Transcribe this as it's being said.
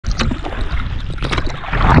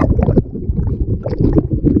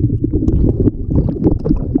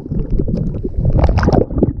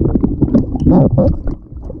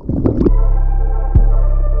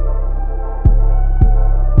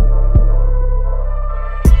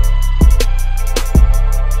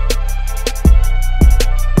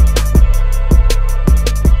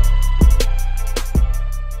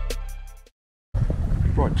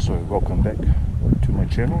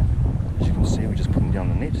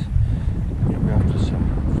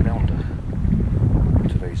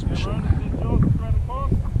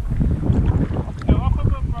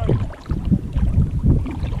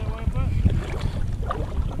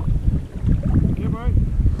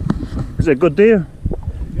Is that good there?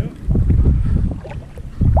 Yeah.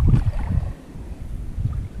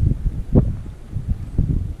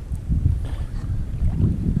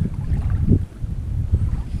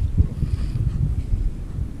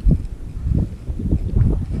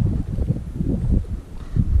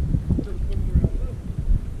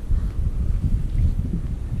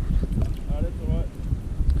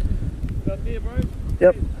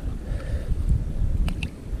 Yep.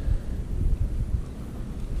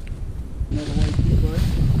 Another way too, bro.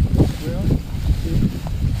 Round.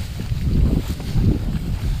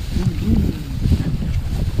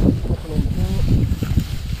 Up along the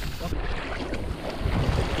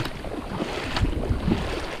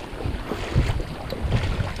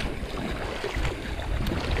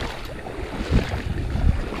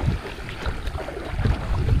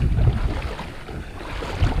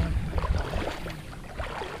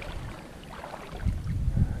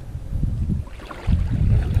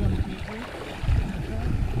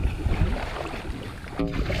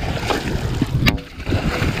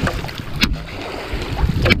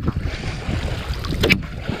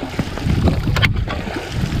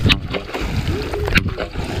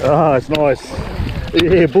Ah, it's nice.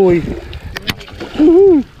 Yeah, boy.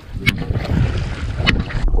 Woohoo!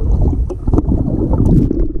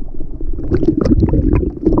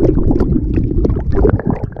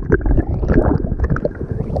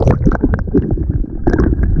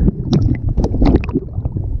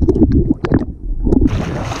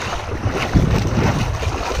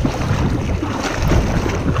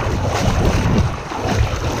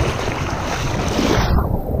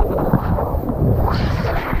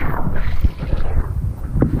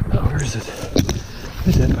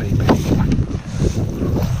 Where's that buddy?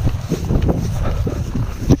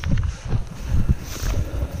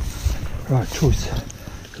 Right, choice.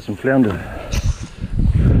 Got some flounder.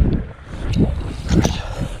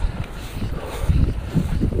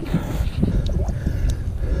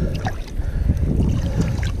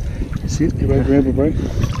 See it? Grab it, bro.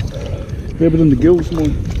 Grab it in the gills, come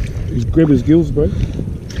on. Just grab his gills, bro.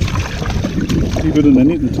 Leave it in the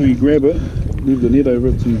net until you grab it. Leave the net over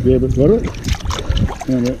it until you grab it. Got it?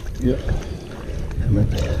 Come on, yeah. Come on.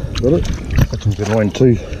 Got it? That's some good line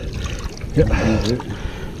too. Yep.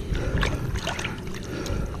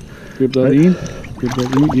 Grab that in. Grab that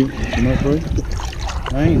in. Yep. Come up, bro.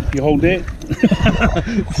 Hey, you hold that.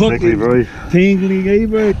 Exactly, bro. Tingly, eh,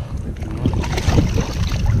 bro?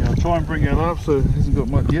 Yeah, I'll try and bring that up so it hasn't got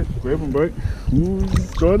much yet. Grab him, bro. Ooh,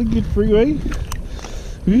 try to get free, eh?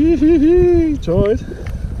 Tried.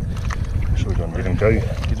 Sure, we don't let him go.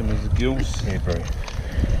 Get him as the gills. Yeah, bro.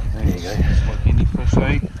 There you go. It's like any fish,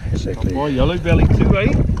 eh? Exactly. Oh, yellow belly too, eh?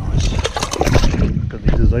 Nice. Got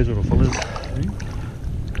these as those little fellas.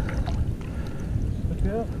 Look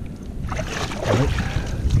out. Right.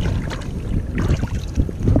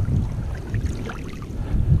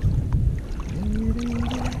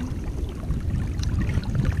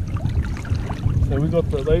 So we got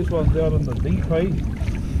those ones down in the deep, eh?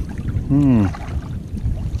 Hmm.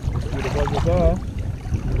 That's where the buggers are.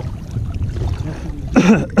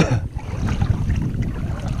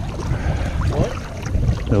 What?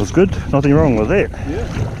 That was good. Nothing wrong with that. Yeah.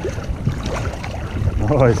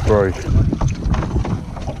 Nice, bro.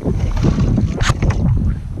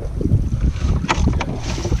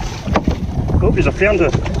 Oh, there's a flounder.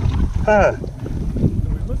 Ah.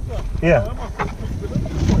 Yeah.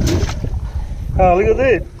 Oh, look at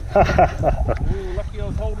that. Ooh, lucky I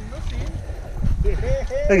was holding this end.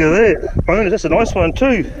 Look at that. Bonus, that's a nice one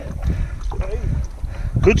too.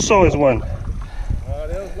 Good size one. Oh,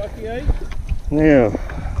 that was lucky, eh? Yeah.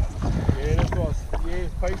 Yeah, that's what yeah,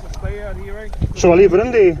 place to stay out here, eh? Shall I leave it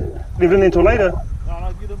in there? Leave it in there until later?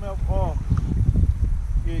 No, get them out. Oh.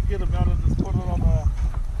 Yeah, get them out and just put it on the...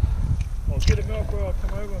 I'll get them out, bro. I'll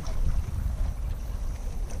come over.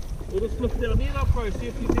 We'll just lift down there up, bro. See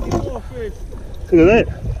if there's any more first. Look at that.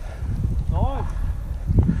 Nice.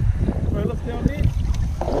 Bro, lift down there. Yeah,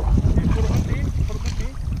 put them in there. Put them in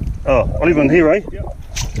there. Oh, I'll leave it in here, eh? Yep.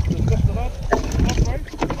 Just lift it up, bro.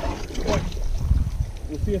 Right.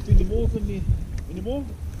 We'll see if any more's in there. Any more?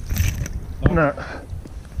 No.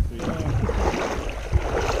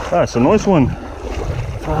 Ah, it's a nice one.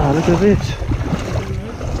 Ah, look at that.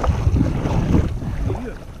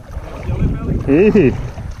 Yeah.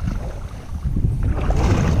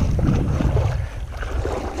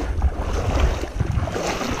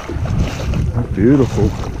 Beautiful.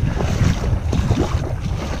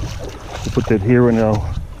 We'll put that here in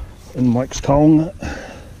Mike's tong,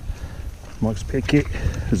 Mike's packet,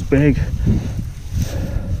 his bag.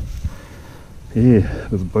 Yeah,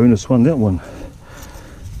 there's a bonus one, that one.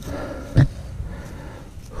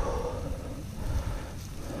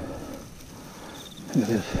 Look at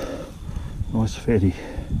this. Nice fatty.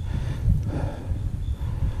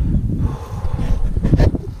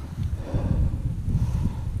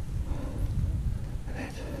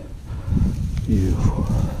 Beautiful.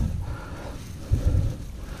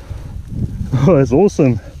 Oh, that's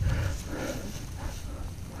awesome.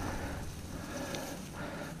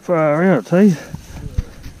 Far out, eh?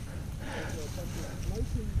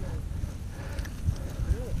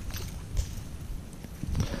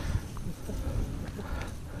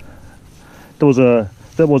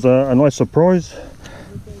 That was a nice surprise.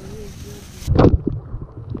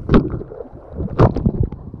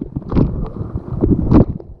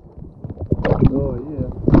 Oh yeah.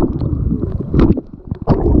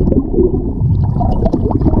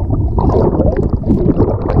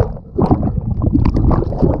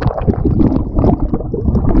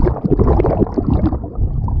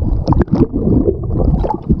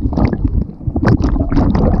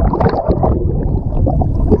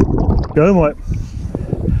 Go, mate.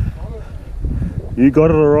 You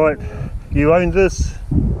got it all right. You owned this.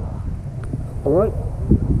 All right.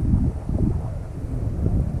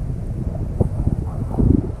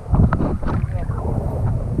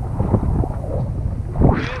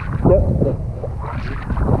 Yep.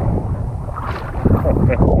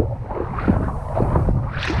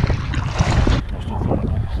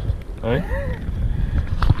 Hey.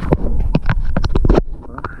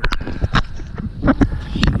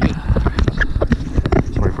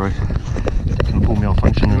 Sorry, bro. Can pull me off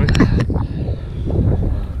functioning.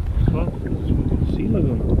 Sea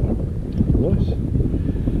level. Nice.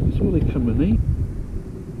 That's all they come and eat.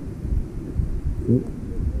 Yep.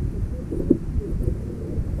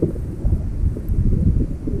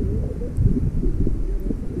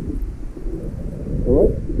 All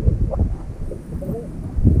right.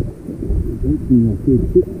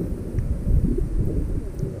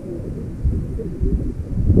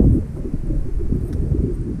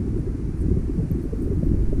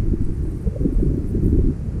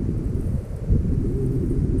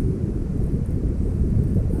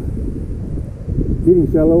 Getting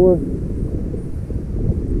shallower.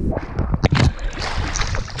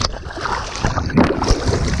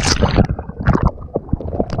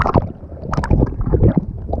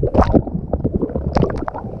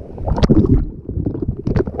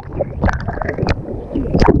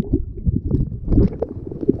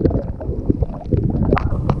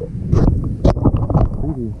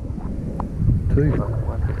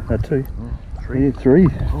 Two. Three. Yeah, three.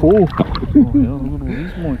 Oh. Four. Oh, hell, look at all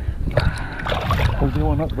these, Mike. Hold that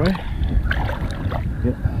one up, bro.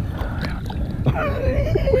 Yep.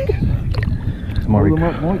 Hold them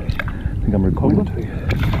up, Mike. I think I'm recording too.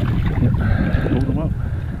 Yep. Hold them up.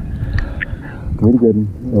 Can we grab them?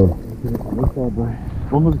 Oh. This side, bro.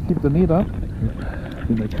 As long as you keep the net up,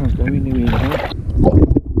 then they can't go anywhere in the house.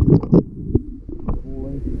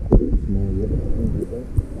 Small, yep.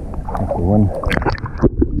 That's the one.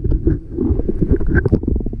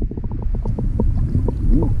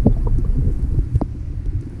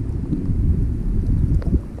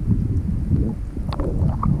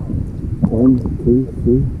 One, two,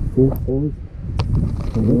 three, four, five.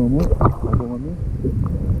 Another one more. Another one there.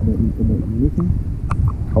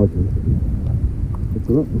 Okay. Lift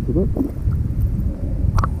it up, lift it up.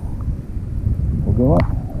 We'll go up.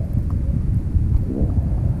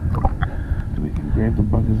 So we can grab the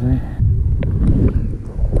buggers there.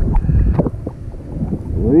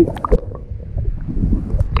 Sweet.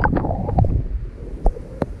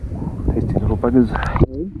 Tasty little buggers.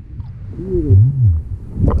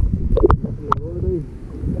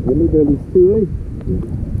 Jelly bellies too, eh?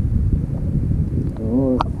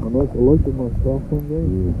 Oh, I like it myself one day.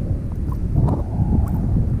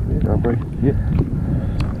 Yeah. Go, bro. Yep.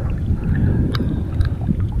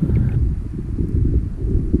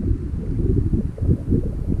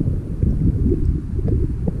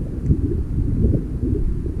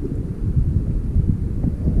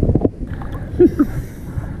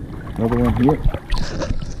 Another one here.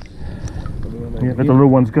 Yeah, let the little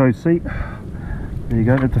ones go. See, there you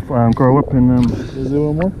go. Let them grow up and. Is there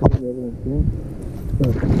one more?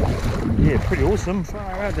 Yeah, pretty awesome. Far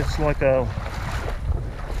out. That's like a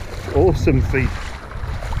awesome feed.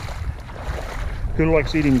 Who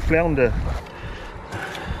likes eating flounder?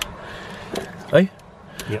 Hey?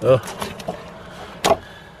 Yeah.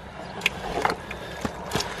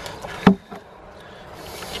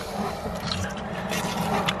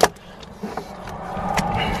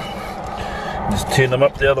 Just turn them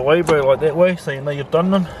up the other way, bro, like that way, so you know you've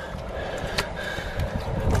done them.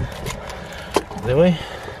 That way.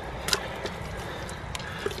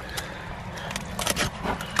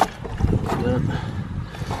 Done.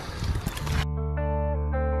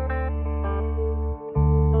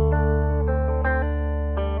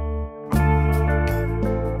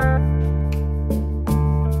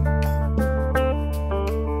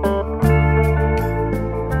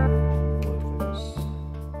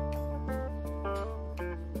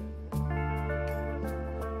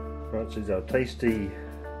 our tasty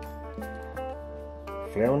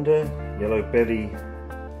flounder, yellow belly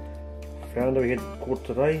flounder we had caught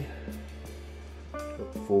today.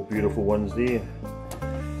 Got 4 beautiful ones there.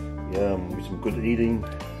 Yum, some good eating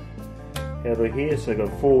out of here. So I got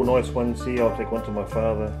 4 nice ones here. I'll take one to my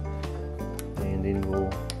father, and then we'll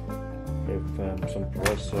have some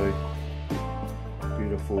Paraiso.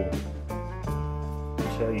 Beautiful,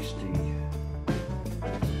 tasty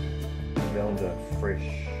flounder,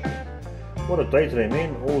 fresh. What a day today,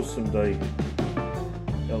 man! Awesome day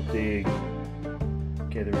out there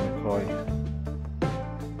gathering the kai.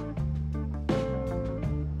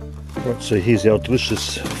 Right, so here's our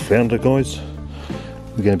delicious flounder, guys.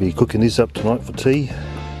 We're going to be cooking these up tonight for tea.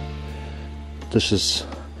 Delicious,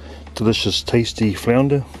 tasty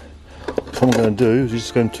flounder. What I'm going to do is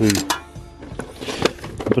just going to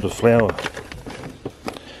a bit of flour.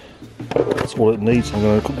 That's all it needs. I'm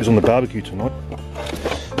going to cook this on the barbecue tonight.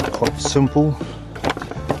 Quite simple.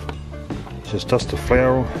 Just dust the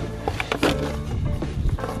flour,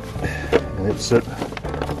 and that's it.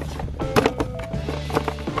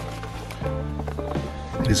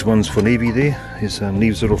 This one's for Nevie there. Here's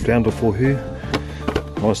Neve's little flounder for her.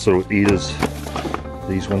 Nice little eaters,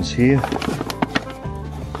 these ones here.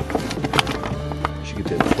 She get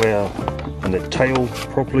that flour and that tail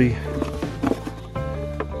properly.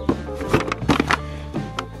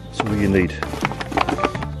 That's all you need.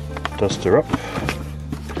 Dust her up.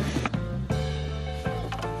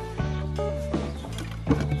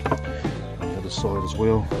 The other side as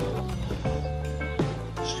well.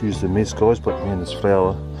 Excuse the mess, guys, but man, this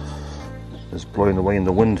flour is blown away in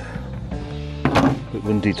the wind. A bit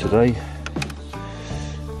windy today.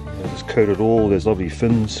 I just coated all those lovely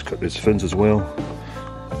fins, cut those fins as well,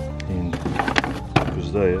 and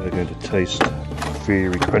because they are going to taste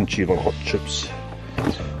very crunchy like hot chips.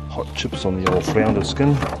 Hot chips on the old flounder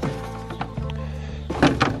skin.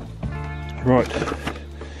 Right,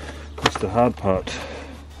 that's the hard part.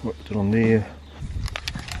 Put it on there.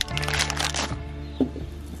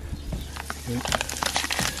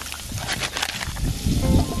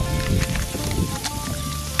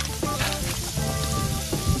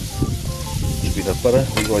 Should be enough butter.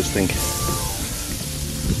 What do you guys think?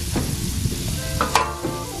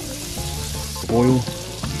 Oil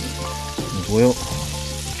as well.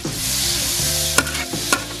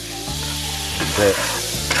 That.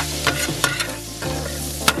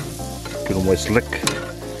 You can almost lick. You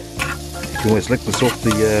can almost lick this off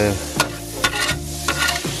the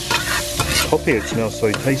top here. It smells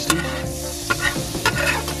so tasty.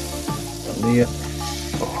 And there.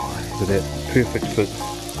 Oh, look at that. Perfect fit.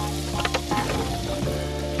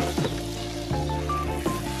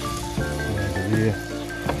 Over there.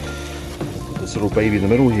 Put this little baby in the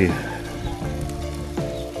middle here.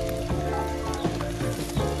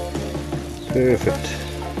 Perfect.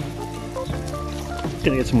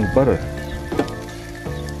 Gonna get some more butter.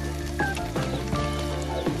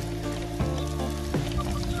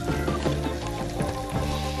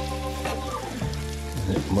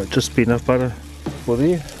 It might just be enough butter for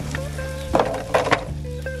there.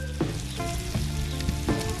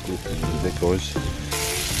 There goes.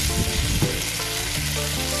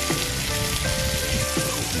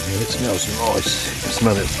 Yeah, it smells nice. You can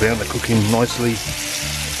smell that flounder cooking nicely.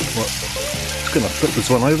 Well, just gonna flip this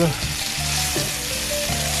one over.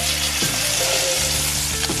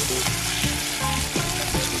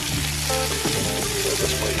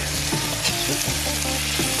 This way.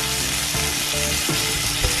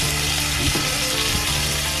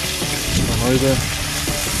 This one over.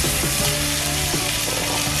 Oh,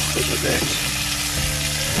 look at that.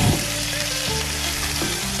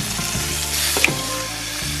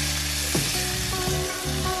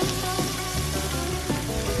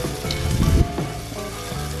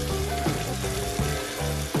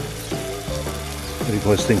 What do you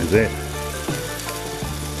guys think of that?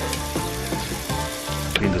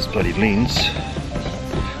 Clean this bloody lens.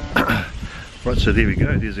 Right, so there we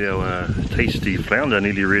go. There's our tasty flounder,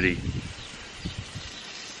 nearly ready.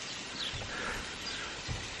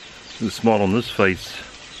 The smile on this face.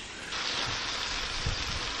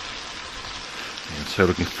 And so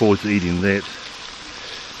looking forward to eating that.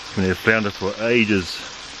 Been had flounder for ages.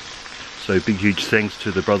 So big huge thanks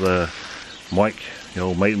to the brother Mike, the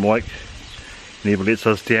old mate Mike. Never lets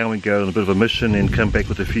us down. We go on a bit of a mission and come back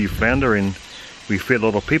with a few flounder, and we fed a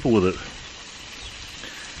lot of people with it.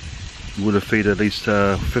 We would have fed at least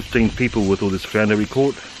 15 people with all this flounder we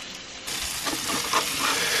caught.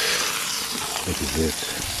 Look at that.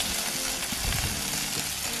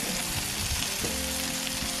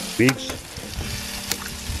 Bigs.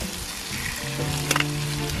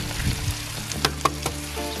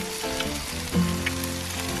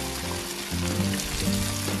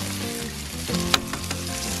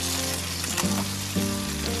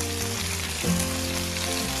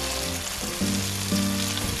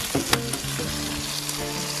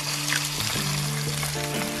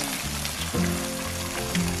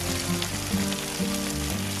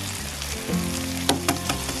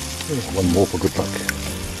 One more for good luck.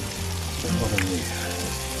 Right in there.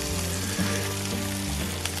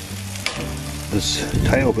 This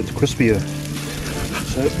tail bit's crispier,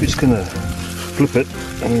 so we're just going to flip it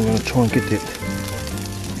and we're going to try and get that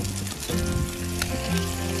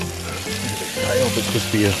tail bit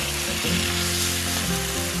crispier.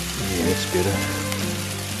 Yeah, that's better.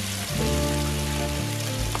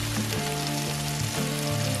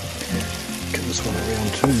 Get this one around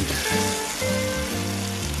too.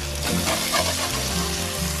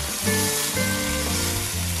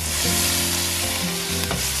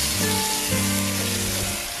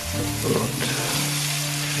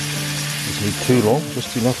 Doesn't need too long,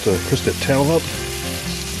 just enough to crisp that towel up.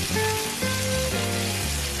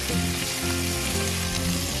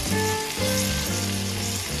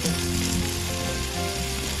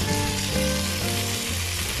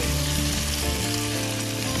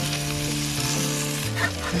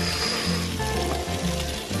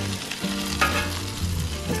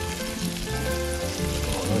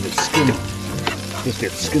 Oh no, that skin. There's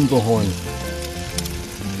that skin behind.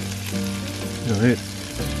 Look at that.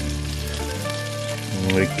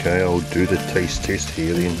 Okay, I'll do the taste test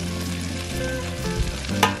here then.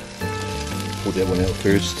 Pull that one out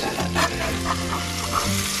first.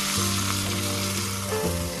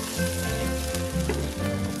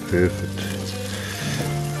 Perfect.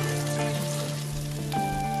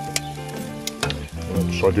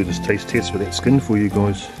 Well, shall I do this taste test with that skin for you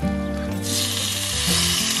guys?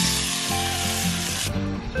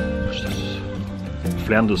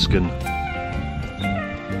 Flounder skin.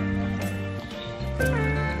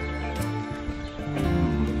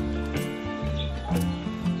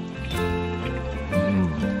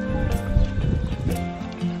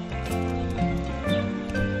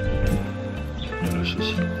 Delicious.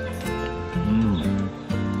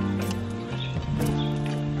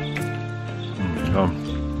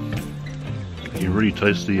 You can really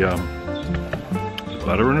taste the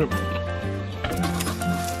butter in it.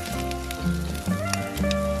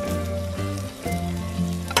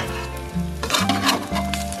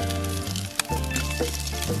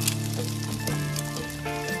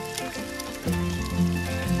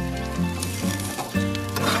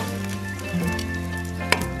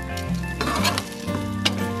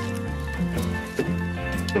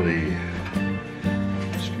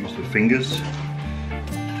 Excuse the fingers.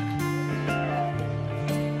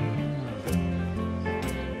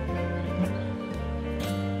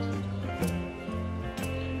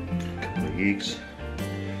 Couple of eggs.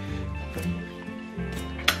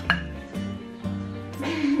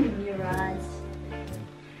 Your eyes.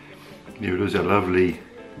 Here it is, our lovely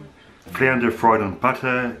flounder fried in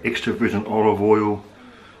butter, extra virgin olive oil,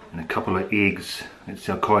 and a couple of eggs. That's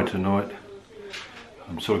our kai tonight.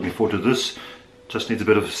 I'm so looking forward to this. Just needs a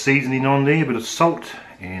bit of seasoning on there, a bit of salt,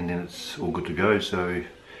 and then it's all good to go. So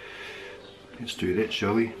let's do that,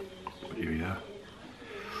 shall we? But here we are.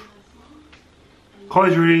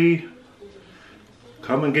 Kai's ready.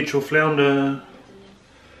 Come and get your flounder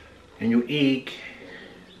and your egg.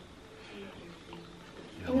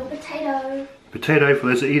 And your potato. Potato for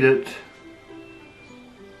those that eat it.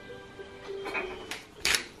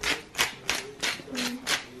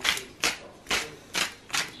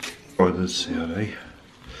 Try this out, eh?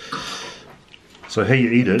 So how you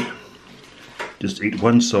eat it, just eat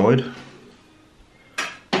one side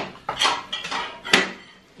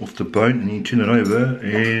off the bone and you turn it over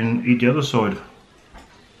and eat the other side.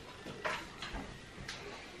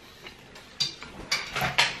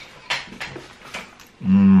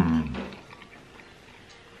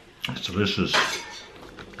 It's delicious.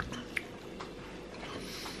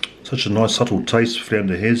 Such a nice subtle taste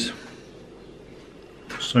flounder has.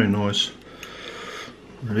 So nice.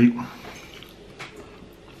 Ready?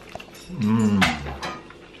 Yum.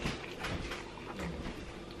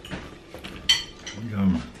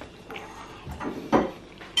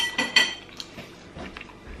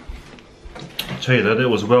 I tell you that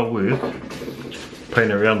was well worth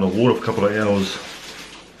playing around the water for a couple of hours,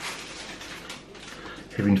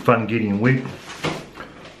 having fun getting wet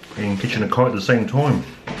and catching a kite at the same time.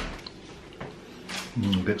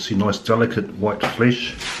 That's the nice delicate white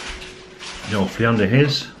flesh the old flounder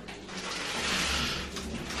has.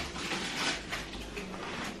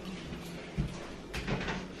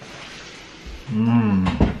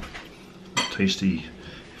 Tasty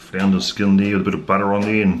flounder skin there with a bit of butter on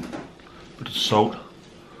there and a bit of salt.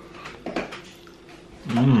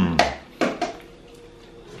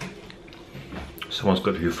 Someone's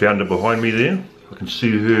got her flounder behind me there. I can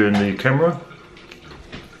see her in the camera.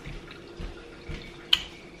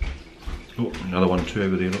 Oh, another one too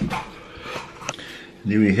over there, look.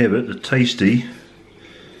 There we have it, the tasty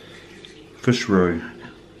fish roe.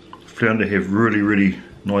 Flounder have really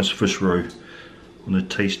nice fish roe. One of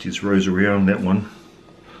the tastiest roes around, that one.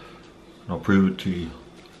 I'll prove it to you.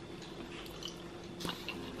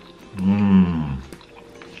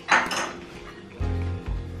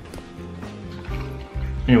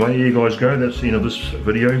 Anyway, here you guys go, that's the end of this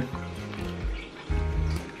video.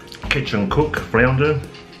 Catch and cook flounder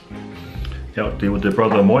out there with their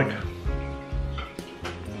brother Mike.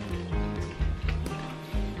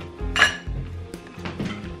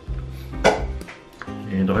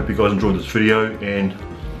 And I hope you guys enjoyed this video, and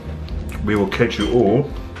we will catch you all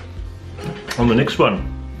on the next one.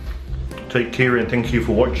 Take care and thank you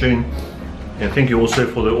for watching, and thank you also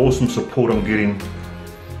for the awesome support I'm getting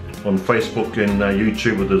on Facebook and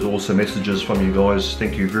YouTube with those awesome messages from you guys.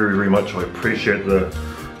 Thank you very much. I appreciate the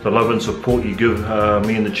love and support you give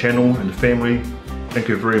me and the channel and the family. Thank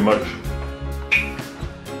you very much.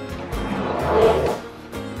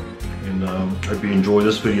 And hope you enjoy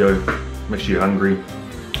this video. Makes you hungry.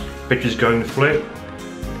 Battery's going flat.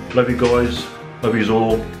 Love you guys. Love you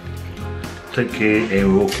all. Take care,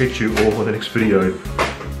 and we'll catch you all in the next video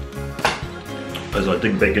as I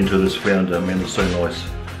dig back into this flounder. Man, it's so nice.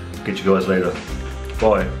 Catch you guys later.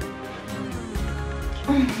 Bye.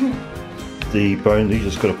 The bone, you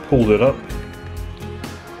just got to pull that up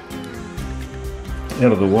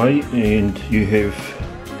out of the way, and you have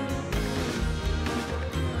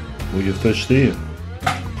all your fish there.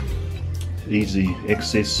 Easy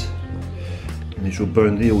access. And there's your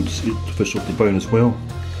bone there. We'll just eat the fish off the bone as well.